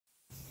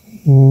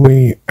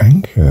We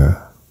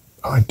anchor,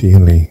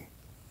 ideally,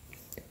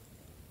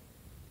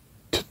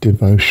 to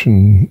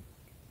devotion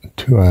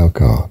to our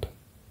God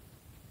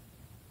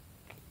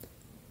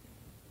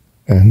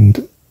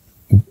and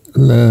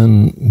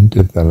learn,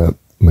 develop,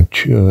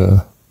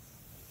 mature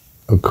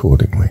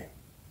accordingly.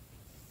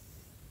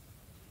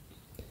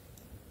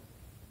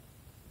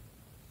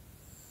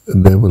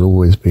 There will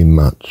always be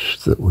much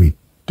that we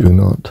do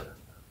not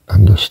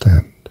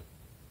understand.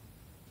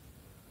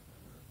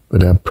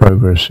 But our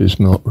progress is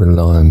not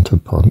reliant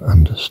upon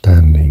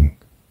understanding,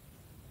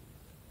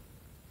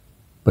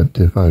 but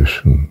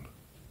devotion.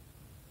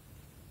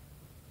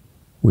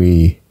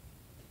 We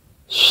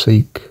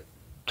seek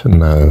to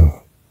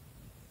know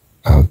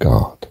our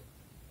God,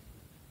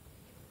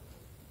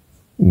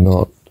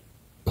 not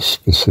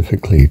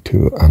specifically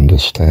to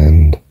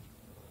understand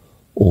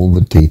all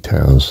the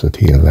details that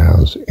He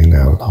allows in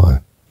our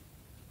life,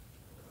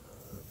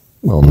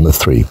 on the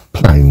three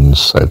planes,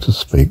 so to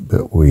speak,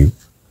 that we've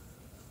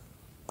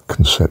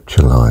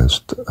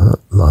conceptualized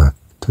life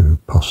to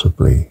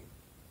possibly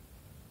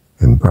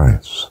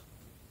embrace.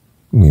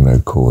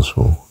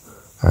 Causal,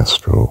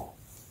 astral,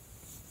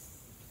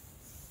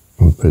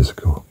 and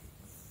physical.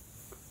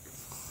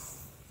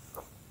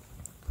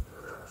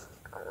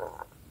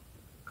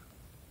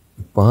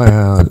 By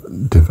our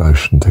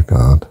devotion to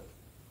God,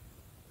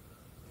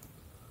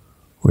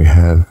 we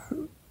have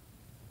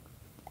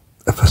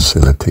a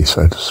facility,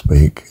 so to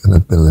speak, an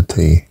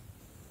ability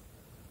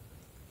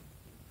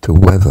to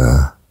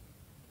weather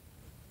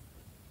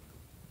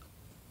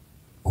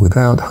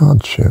without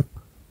hardship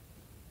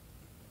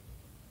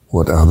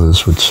what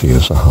others would see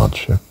as a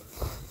hardship.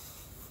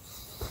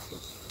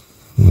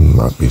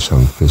 Might be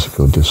some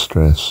physical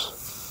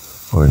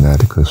distress or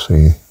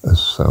inadequacy, as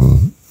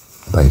some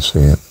they see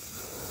it.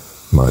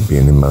 Might be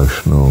an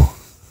emotional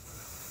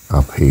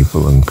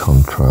upheaval and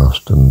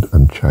contrast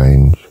and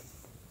change.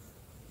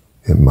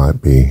 It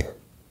might be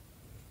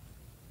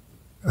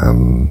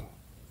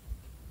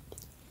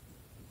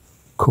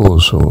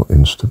causal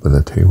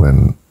instability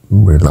when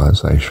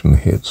realization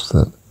hits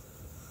that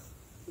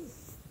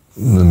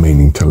the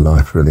meaning to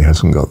life really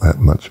hasn't got that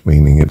much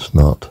meaning. It's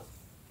not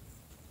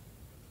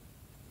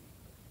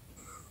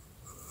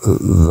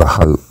the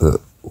hope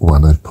that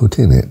one had put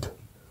in it,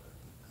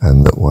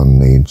 and that one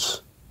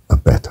needs a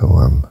better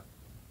one,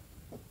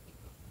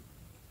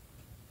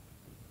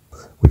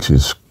 which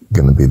is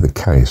going to be the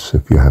case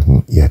if you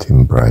haven't yet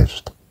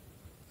embraced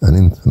an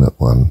infinite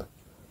one,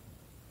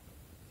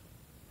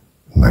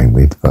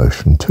 namely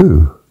devotion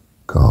to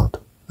God,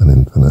 an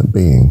infinite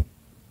being.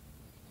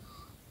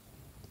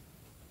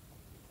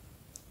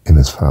 In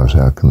as far as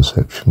our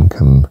conception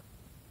can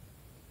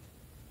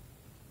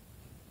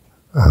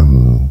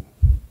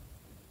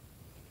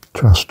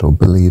trust or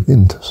believe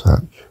into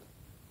such.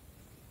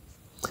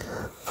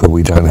 For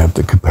we don't have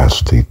the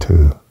capacity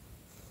to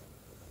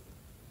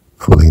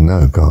fully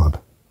know God.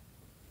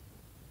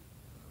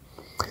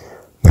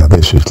 Now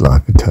this is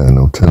life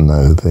eternal, to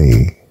know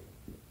Thee.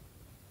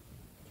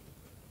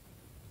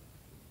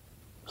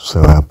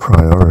 So our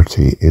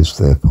priority is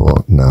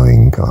therefore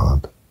knowing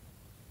God.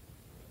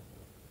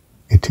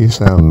 It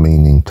is our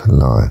meaning to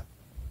life,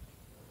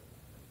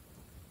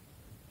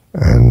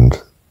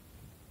 and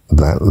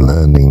that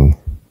learning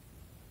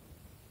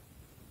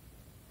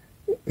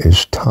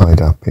is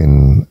tied up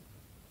in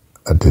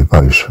a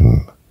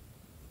devotion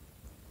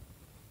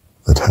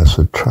that has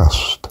a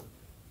trust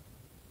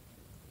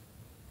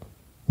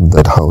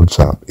that holds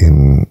up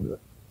in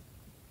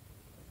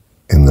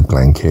the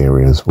blank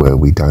areas where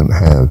we don't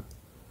have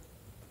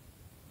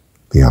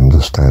the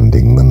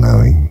understanding, the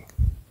knowing.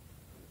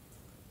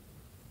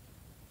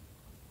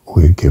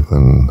 We're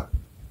given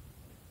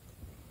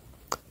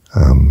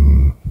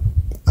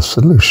a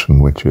solution,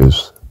 which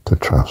is to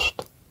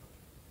trust,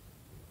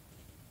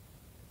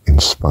 in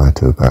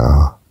spite of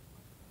our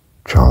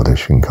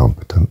childish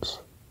incompetence.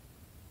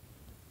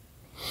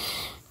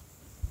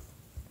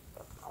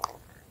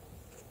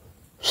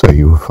 So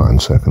you will find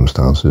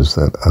circumstances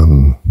that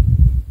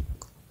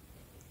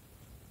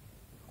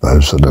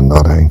those that are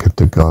not anchored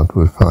to God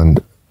would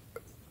find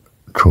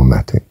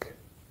traumatic.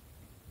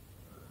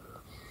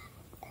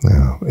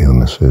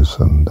 Illnesses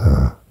and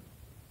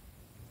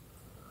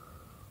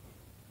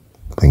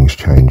things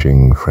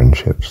changing,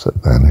 friendships that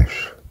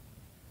vanish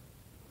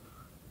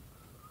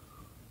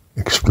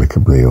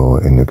explicably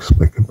or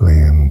inexplicably,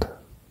 and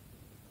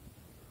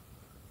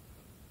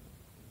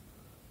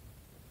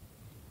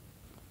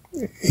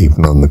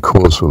even on the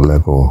causal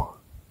level,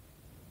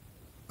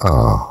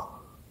 I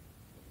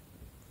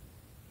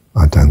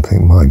don't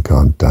think my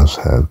God does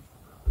have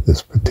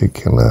this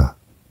particular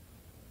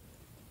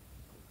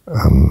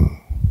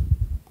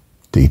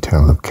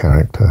detail of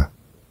character.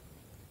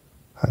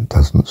 That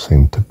doesn't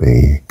seem to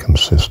be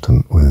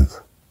consistent with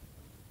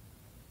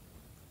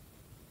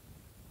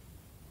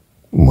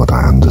what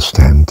I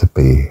understand to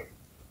be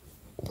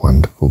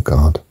wonderful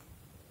God.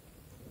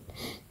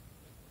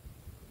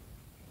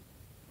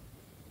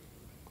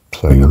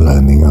 So you're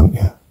learning, aren't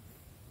you?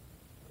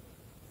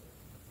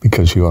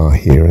 Because you are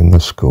here in the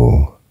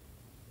school.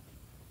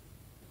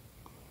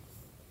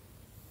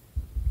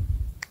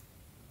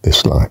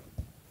 this life.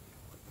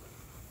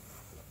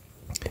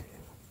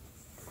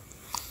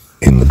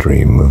 In the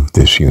dream of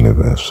this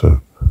universe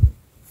of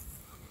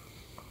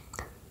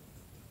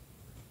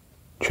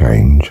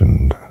change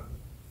and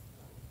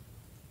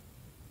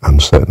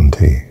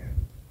uncertainty,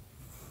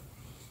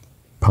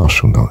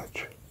 partial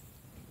knowledge,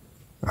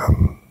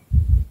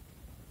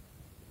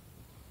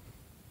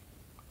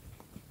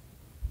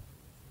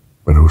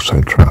 but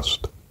also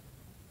trust.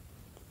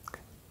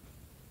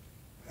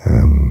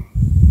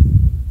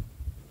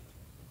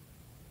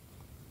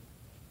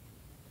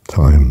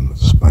 Time,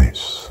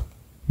 space,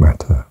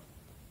 matter,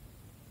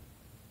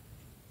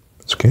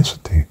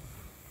 scarcity.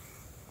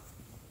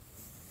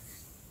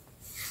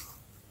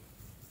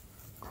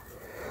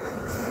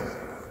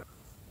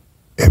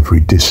 Every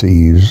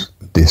dis-ease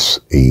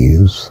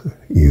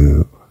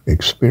you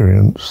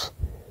experience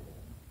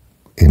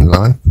in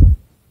life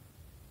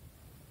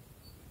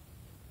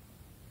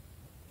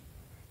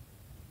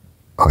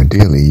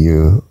ideally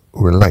you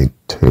relate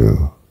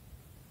to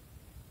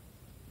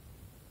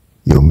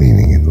your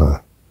meaning in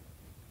life.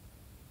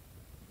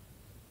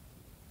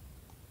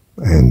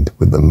 And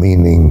with the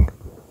meaning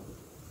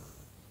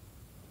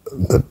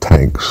that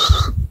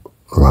takes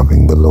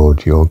loving the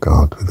Lord your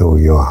God with all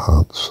your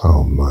heart,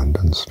 soul, mind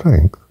and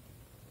strength,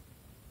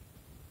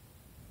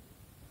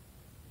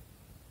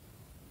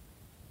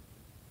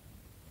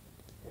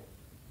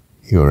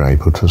 you are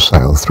able to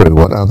sail through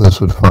what others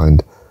would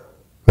find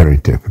very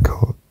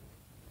difficult.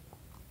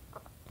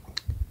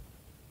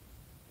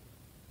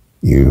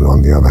 You,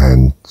 on the other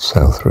hand,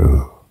 sail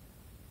through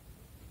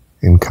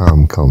in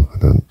calm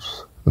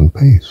confidence and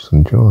peace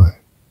and joy.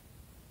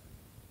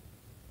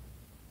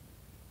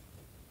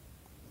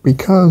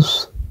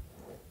 Because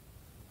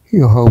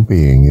your whole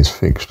being is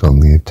fixed on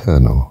the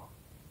eternal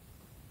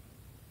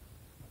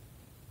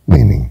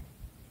meaning.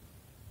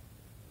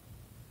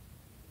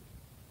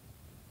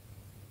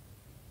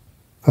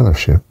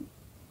 Fellowship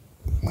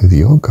with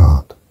your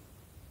God,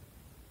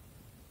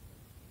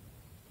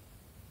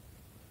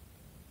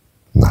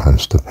 and the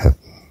host of heaven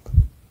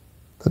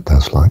that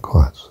does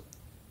likewise.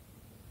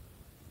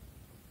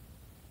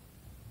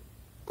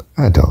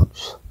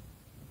 Adults,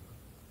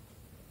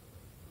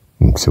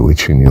 to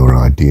which in your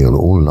ideal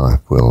all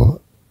life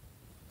will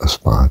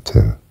aspire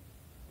to,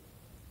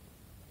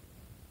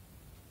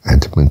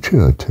 and to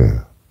mature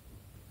to,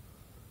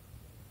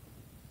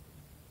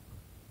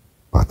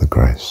 by the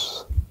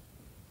grace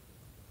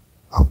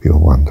of your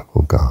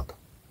wonderful God.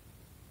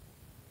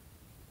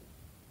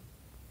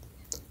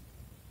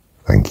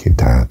 Thank you,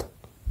 Dad.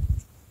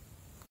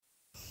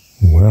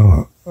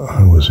 Well,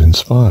 I was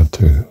inspired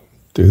to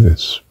do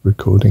this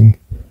recording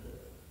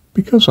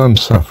because I'm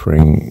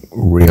suffering,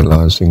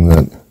 realizing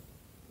that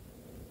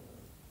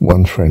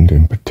one friend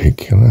in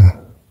particular,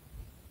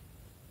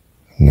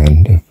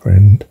 Nanda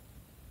friend,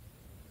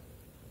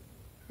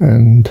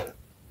 and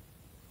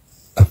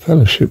a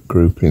fellowship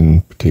group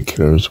in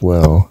particular as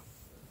well,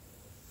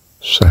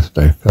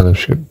 Saturday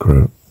Fellowship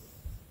Group,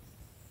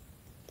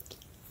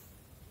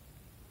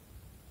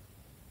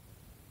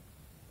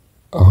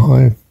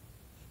 I've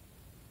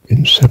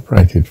been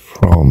separated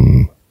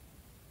from,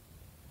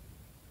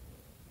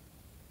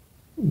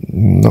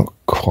 not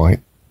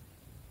quite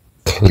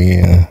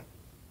clear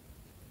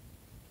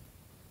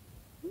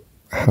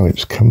how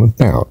it's come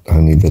about,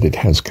 only that it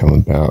has come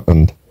about,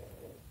 and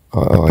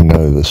I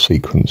know the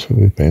sequence of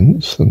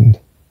events, and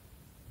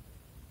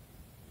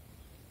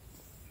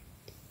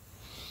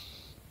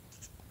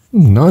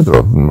neither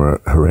of them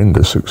are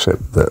horrendous,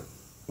 except that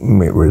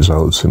it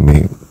results in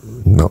me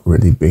not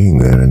really being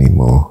there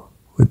anymore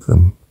with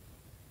them.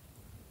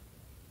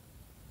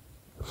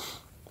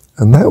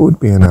 And that would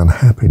be an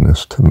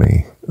unhappiness to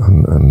me,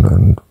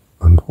 and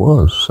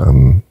was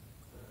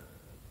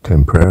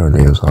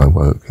temporarily as I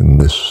woke in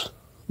this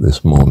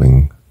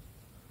morning,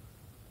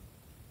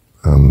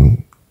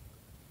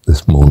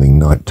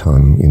 night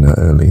time,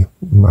 early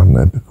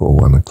Monday before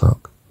 1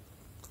 o'clock,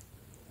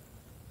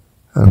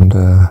 and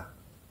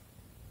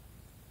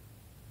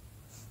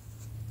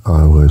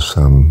I was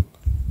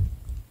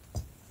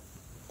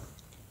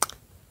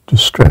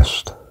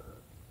distressed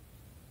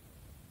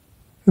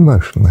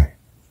emotionally,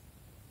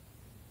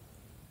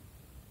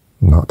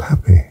 not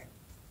happy.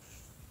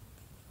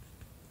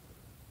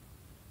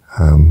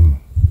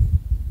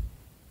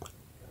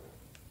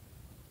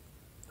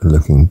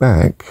 Looking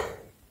back,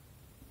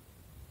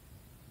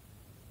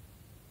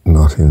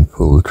 not in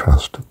full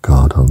trust of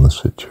God on the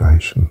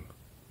situation.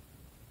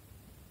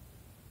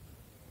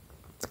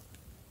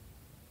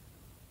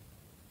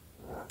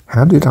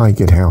 How did I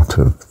get out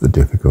of the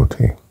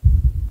difficulty?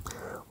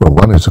 Well,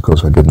 one is, of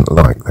course, I didn't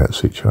like that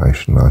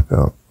situation. I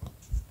felt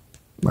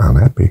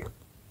unhappy,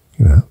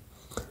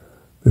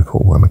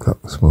 before 1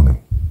 o'clock this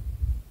morning,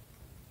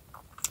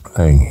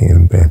 laying here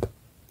in bed.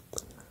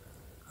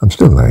 I'm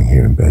still laying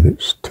here in bed.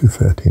 It's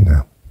 2:30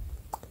 now.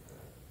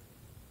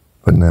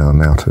 But now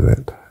I'm out of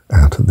it,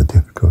 out of the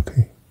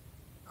difficulty.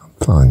 I'm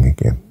flying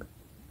again.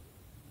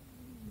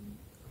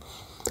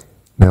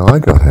 Now, I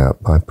got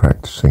out by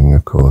practicing,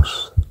 of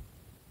course,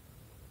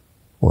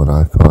 what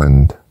I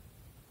find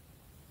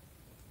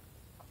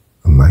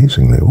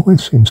amazingly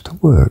always seems to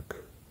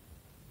work,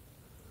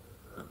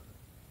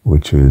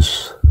 which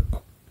is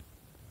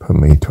for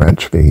me to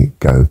actually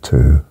go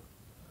to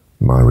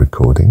my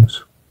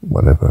recordings,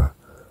 whatever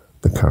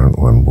the current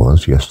one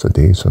was,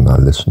 yesterday's, and I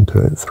listened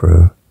to it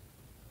through.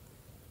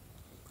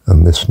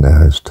 And this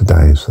now is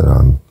today's that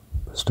I'm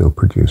still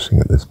producing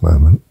at this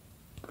moment.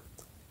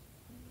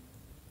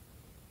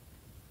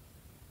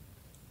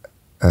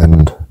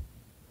 And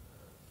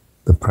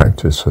the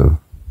practice of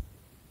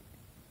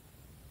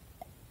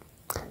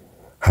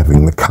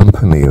having the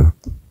company of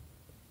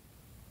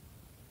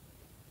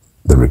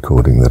the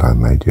recording that I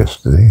made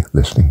yesterday,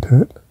 listening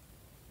to it,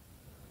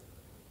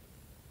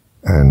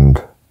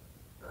 and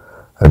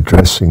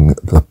addressing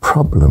the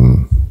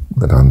problem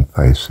that I'm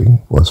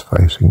facing, was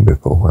facing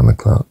before 1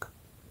 o'clock.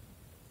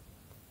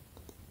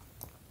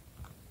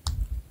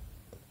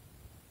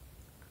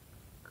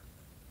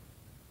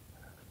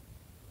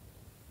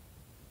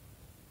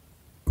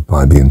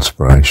 By the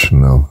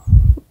inspiration of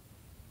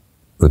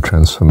the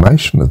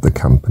transformation of the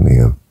company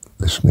of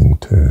listening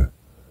to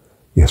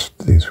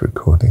yesterday's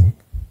recording,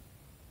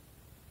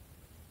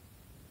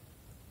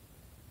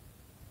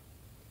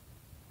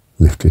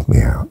 lifted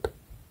me out.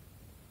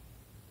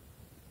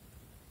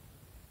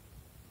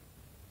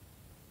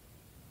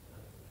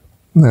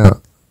 Now,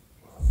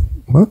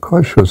 I'm not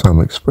quite sure as I'm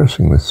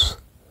expressing this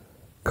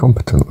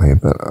competently,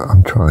 but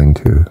I'm trying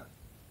to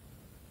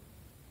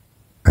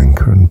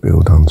anchor and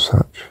build on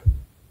such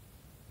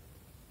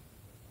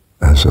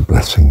as a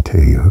blessing to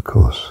you, of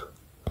course.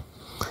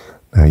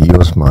 Now,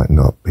 yours might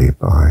not be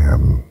by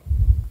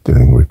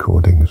doing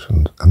recordings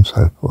and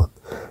so forth.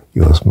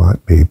 Yours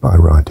might be by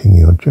writing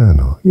your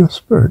journal, your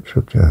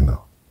spiritual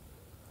journal,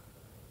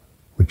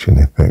 which in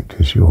effect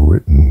is your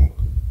written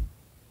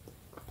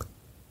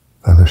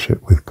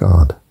fellowship with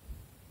God.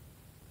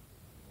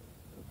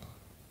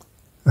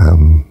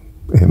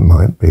 It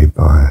might be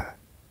by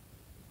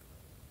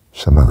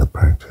some other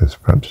practice.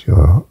 Perhaps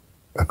you're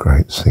a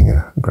great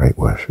singer, a great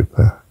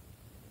worshipper,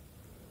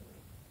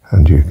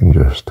 and you can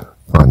just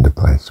find a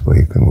place where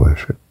you can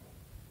worship.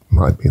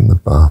 Might be in the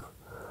bath,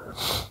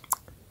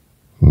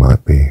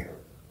 might be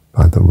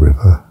by the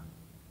river,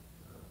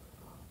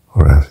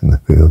 or out in the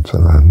fields, a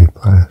lonely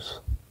place,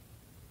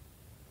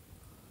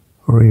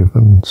 or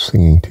even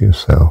singing to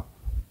yourself,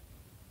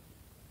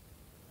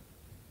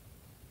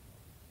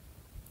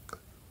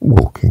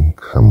 walking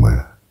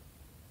somewhere.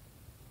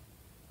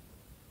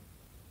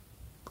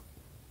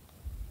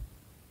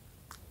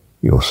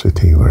 Your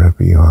city,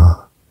 wherever you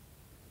are.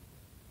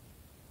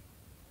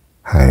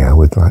 Hey, I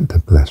would like to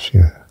bless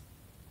you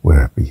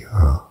wherever you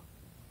are.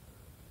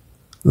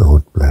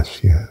 Lord,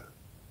 bless you.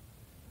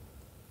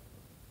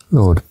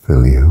 Lord,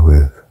 fill you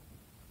with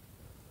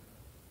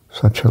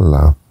such a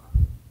love,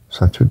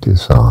 such a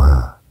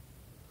desire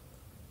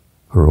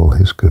for all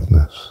his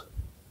goodness,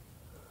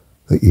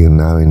 that you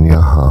know in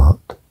your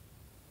heart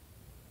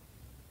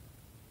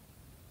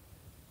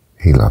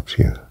he loves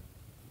you.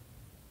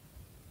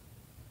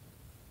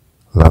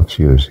 Loves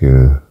you as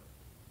you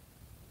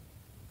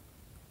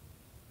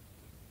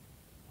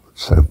would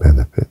so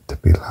benefit to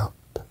be loved.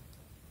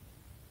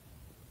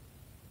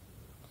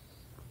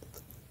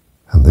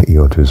 And that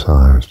your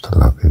desire is to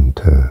love him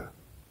too.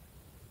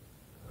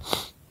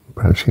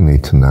 Perhaps you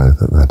need to know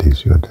that that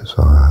is your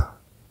desire,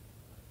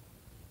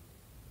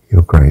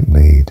 your great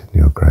need and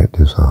your great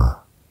desire.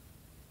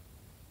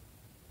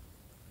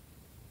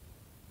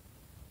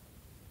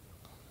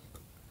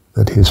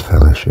 That his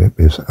fellowship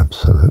is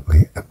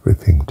absolutely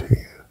everything to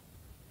you.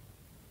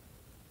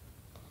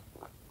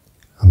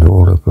 And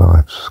all of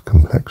life's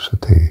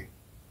complexity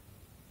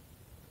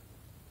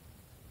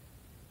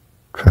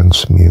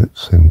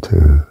transmutes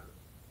into,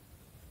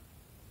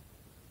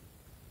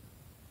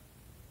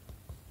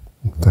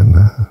 I don't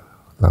know,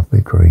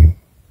 lovely dream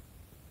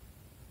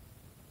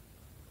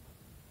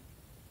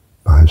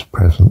by his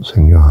presence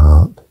in your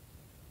heart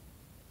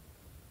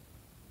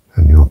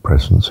and your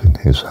presence in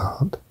his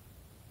heart.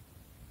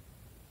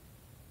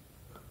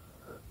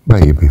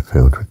 May you be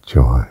filled with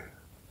joy,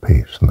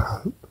 peace and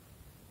hope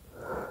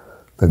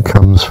that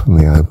comes from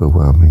the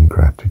overwhelming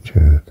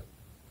gratitude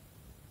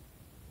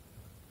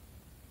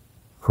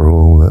for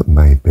all that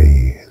may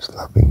be his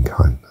loving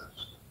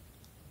kindness,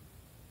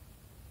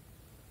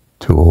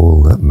 to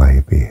all that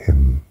may be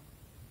him,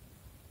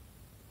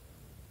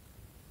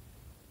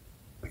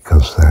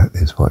 because that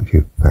is what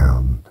you've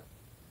found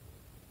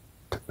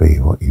to be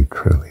what you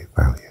truly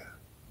value.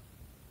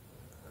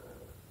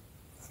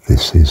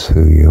 This is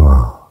who you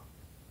are.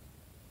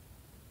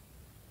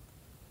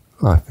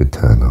 Life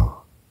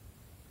eternal,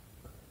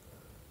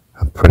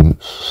 a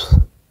prince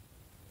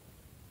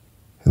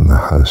in the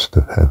host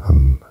of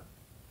heaven,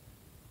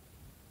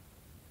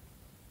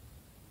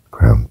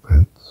 crown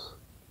prince.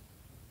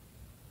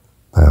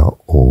 They are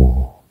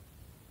all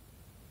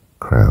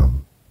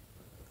crown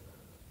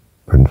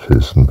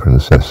princes and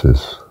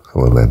princesses.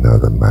 Well, they're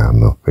neither male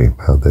nor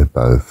female, they're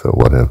both or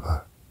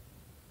whatever.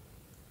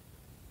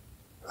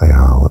 They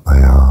are what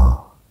they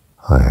are.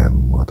 I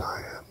am what I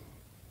am.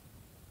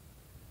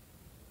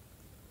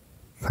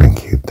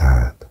 Thank you,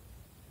 Dad.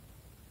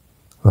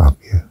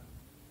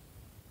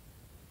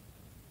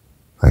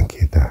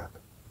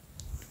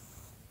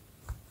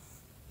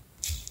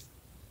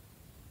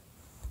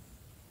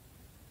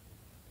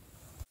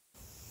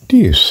 do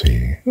you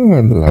see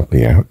a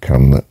lovely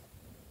outcome that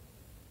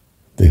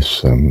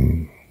this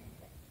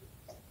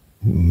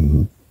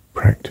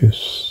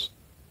practice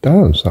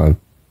does? I've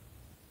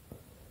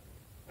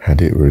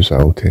had it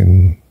result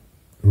in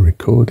a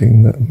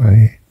recording that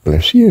may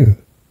bless you.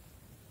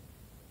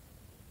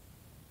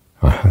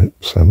 I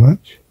hope so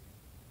much.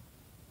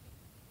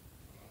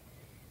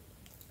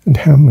 And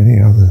how many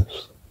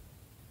others?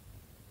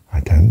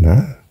 I don't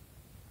know.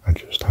 I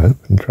just hope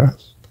and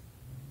trust.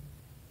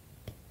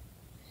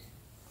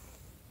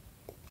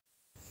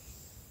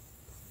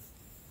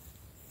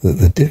 That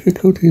the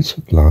difficulties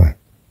of life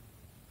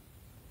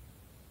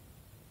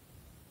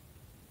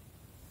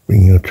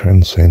bring your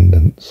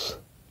transcendence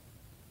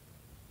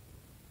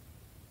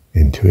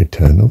into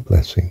eternal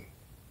blessing,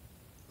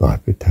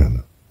 life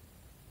eternal.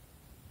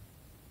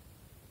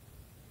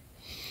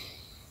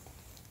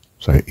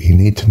 So you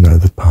need to know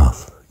the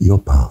path, your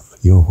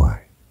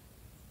way.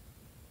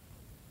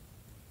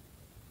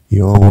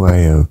 Your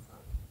way of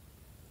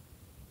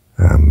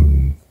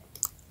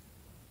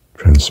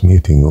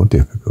transmuting your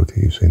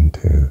difficulties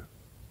into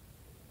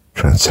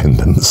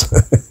transcendence,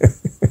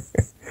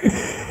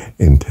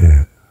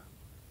 into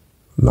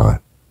life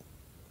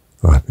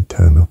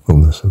eternal,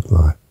 fullness of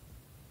life,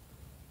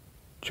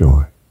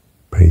 joy,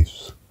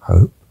 peace,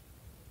 hope,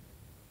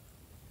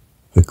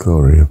 the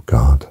glory of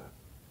God,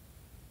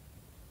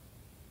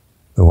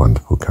 the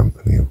wonderful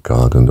company of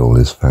God and all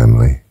his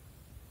family,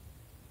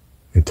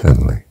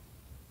 eternally.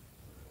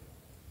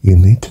 You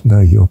need to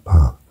know your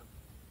path.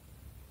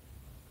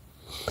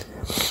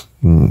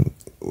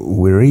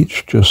 We're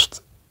each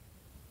just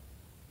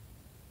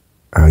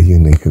a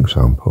unique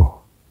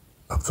example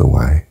of the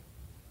way,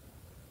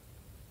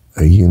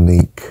 a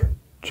unique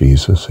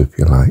Jesus, if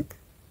you like.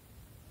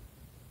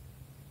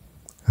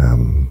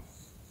 And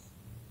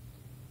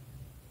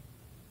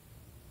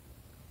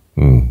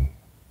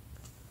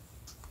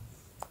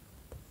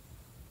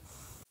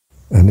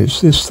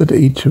it's this that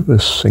each of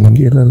us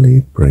singularly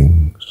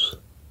brings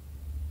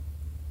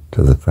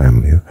to the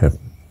family of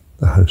heaven,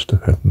 the host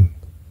of heaven,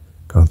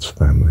 God's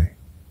family,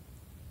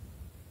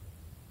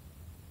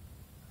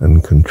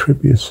 and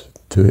contributes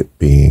to it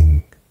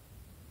being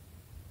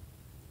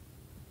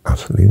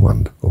utterly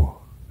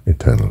wonderful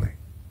eternally.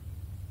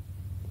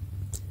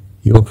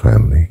 Your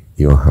family,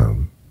 your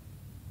home,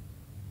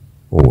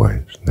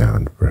 always, now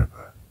and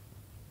forever.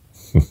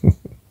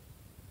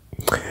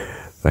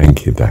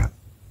 Thank you, Dad.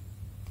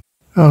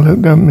 Oh,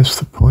 look, don't miss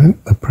the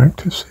point. The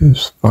practice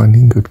is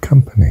finding good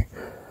company.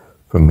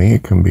 For me,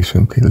 it can be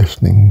simply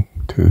listening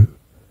to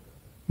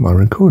my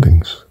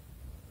recordings.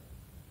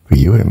 For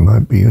you, it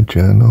might be a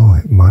journal.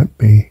 It might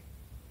be,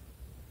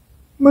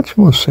 much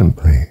more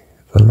simply,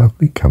 the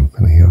lovely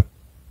company of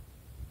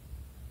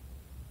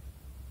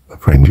a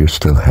friend you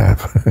still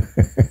have,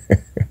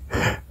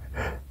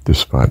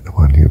 despite the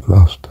one you've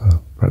lost,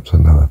 or perhaps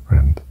another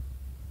friend.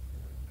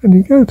 And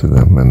you go to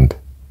them and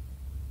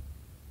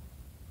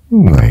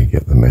they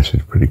get the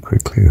message pretty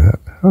quickly that,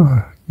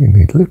 oh, you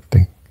need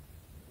lifting.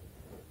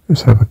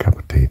 Let's have a cup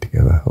of tea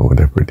together, or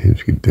whatever it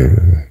is you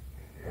do.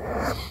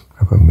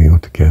 Have a meal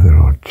together,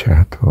 or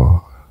chat,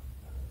 or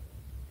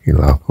you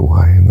laugh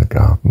away in the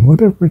garden,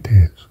 whatever it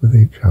is, with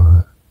each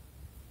other.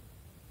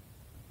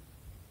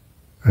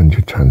 And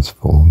you're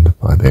transformed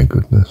by their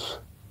goodness.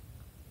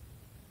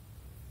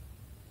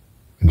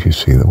 And you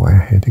see the way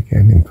ahead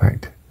again. In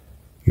fact,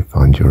 you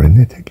find you're in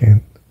it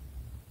again.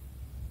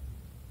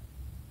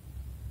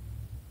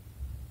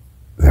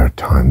 There are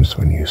times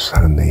when you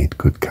so need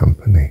good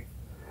company,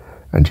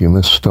 and you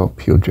must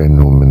stop your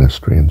general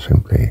ministry and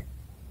simply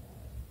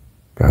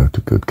go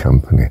to good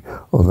company.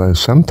 Although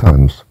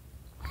sometimes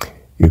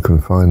you can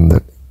find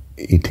that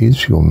it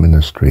is your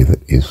ministry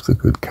that is the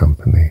good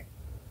company.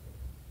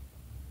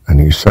 And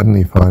you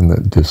suddenly find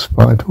that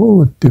despite all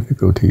the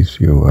difficulties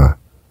you are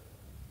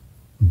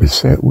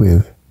beset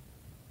with,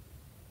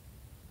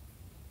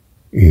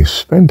 you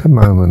spent a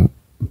moment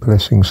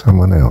blessing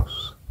someone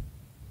else.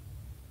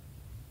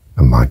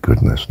 And my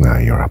goodness, now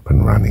you're up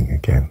and running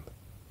again.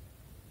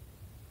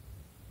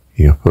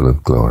 You're full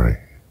of glory,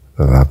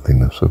 the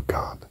loveliness of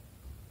God.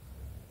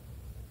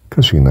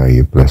 Because you know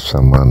you blessed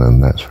someone,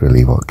 and that's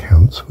really what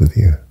counts with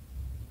you.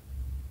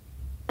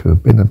 To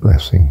have been a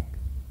blessing.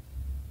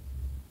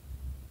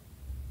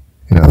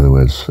 In other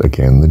words,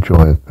 again, the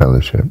joy of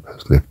fellowship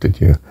has lifted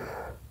you.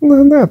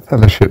 And that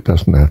fellowship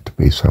doesn't have to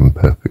be some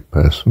perfect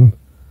person.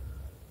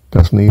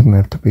 Doesn't even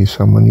have to be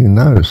someone you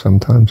know.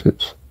 Sometimes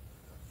it's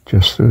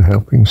just through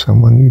helping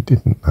someone you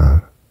didn't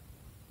know.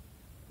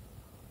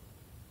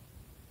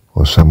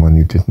 Or someone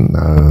you didn't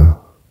know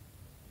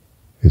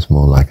is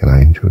more like an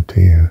angel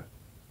to you.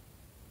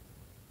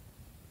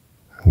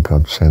 And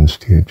God sends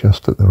to you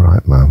just at the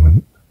right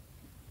moment.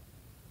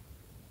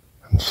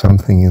 And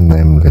something in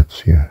them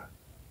lifts you.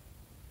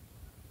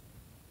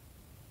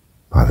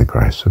 By the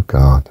grace of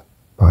God,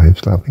 by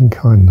his loving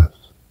kindness.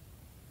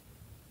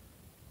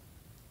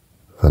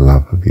 The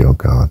love of your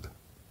God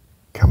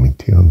coming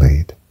to your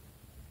need.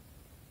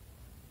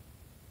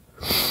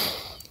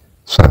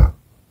 So,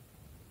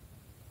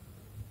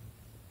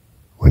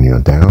 when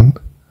you're down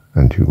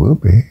and you will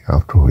be.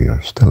 After all,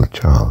 you're still a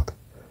child.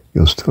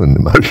 You're still an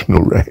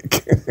emotional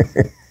wreck.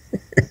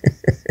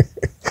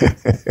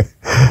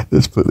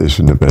 Let's put this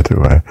in a better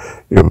way.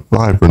 You're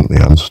vibrantly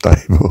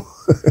unstable.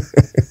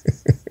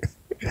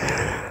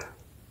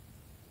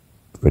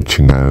 But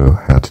you know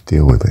how to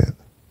deal with it.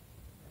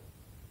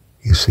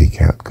 You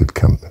seek out good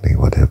company,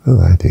 whatever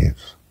that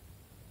is.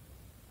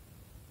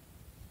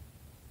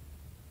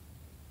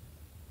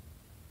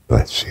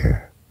 Bless you.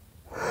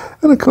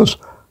 And of course,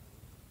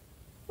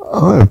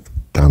 I've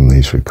done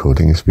these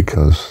recordings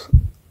because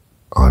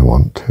I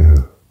want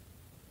to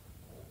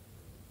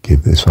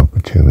give this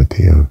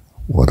opportunity of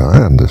what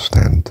I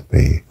understand to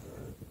be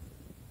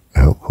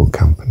helpful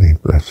company,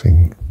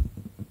 blessing.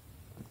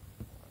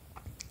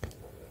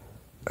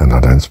 And I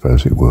don't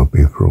suppose it will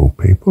be for all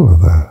people,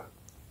 although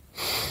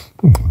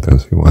I don't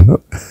see why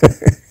not.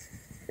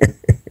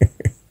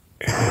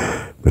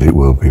 But it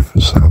will be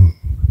for some.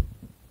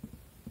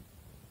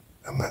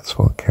 And that's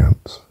what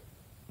counts.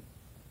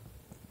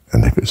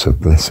 And if it's a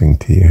blessing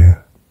to you,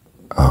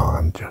 oh,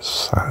 I'm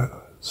just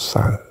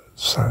so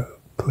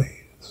pleased.